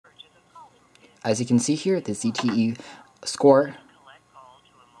As you can see here, the ZTE score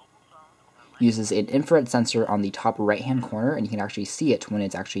uses an infrared sensor on the top right-hand corner, and you can actually see it when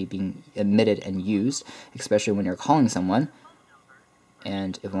it's actually being emitted and used, especially when you're calling someone.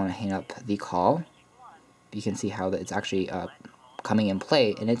 And if you want to hang up the call, you can see how that it's actually coming in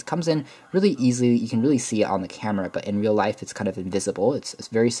play, and it comes in really easily. You can really see it on the camera, but in real life it's kind of invisible. It's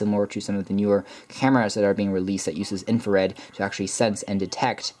very similar to some of the newer cameras that are being released that uses infrared to actually sense and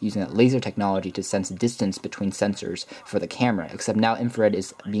detect, using that laser technology to sense distance between sensors for the camera, except now infrared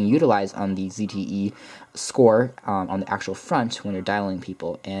is being utilized on the ZTE score on the actual front when you're dialing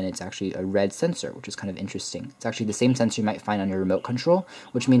people, and it's actually a red sensor, which is kind of interesting. It's actually the same sensor you might find on your remote control,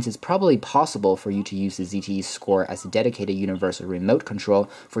 which means it's probably possible for you to use the ZTE score as a dedicated universal remote control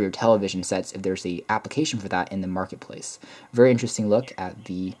for your television sets if there's a application for that in the marketplace. Very interesting look at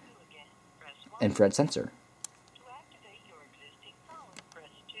the infrared sensor.